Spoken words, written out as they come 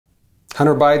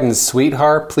Hunter Biden's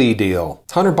sweetheart plea deal.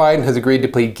 Hunter Biden has agreed to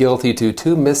plead guilty to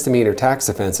 2 misdemeanor tax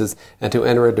offenses and to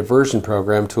enter a diversion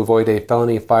program to avoid a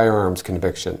felony firearms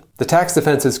conviction. The tax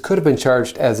offenses could have been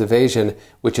charged as evasion,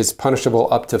 which is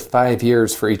punishable up to 5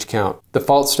 years for each count. The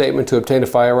false statement to obtain a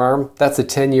firearm, that's a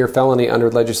 10-year felony under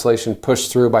legislation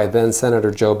pushed through by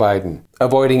then-Senator Joe Biden.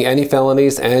 Avoiding any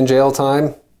felonies and jail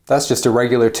time? That's just a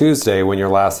regular Tuesday when your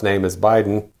last name is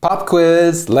Biden. Pop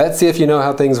quiz! Let's see if you know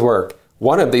how things work.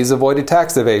 One of these avoided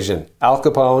tax evasion. Al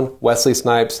Capone, Wesley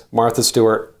Snipes, Martha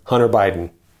Stewart, Hunter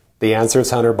Biden. The answer is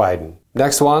Hunter Biden.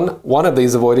 Next one of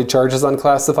these avoided charges on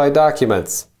classified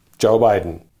documents. Joe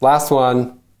Biden. Last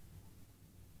one.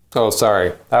 Oh,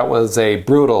 sorry. That was a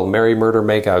brutal Merry Murder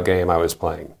Makeout game I was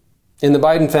playing. In the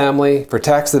Biden family, for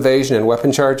tax evasion and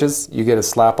weapon charges, you get a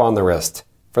slap on the wrist.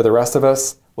 For the rest of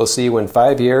us, we'll see you in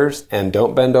 5 years, and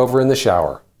don't bend over in the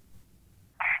shower.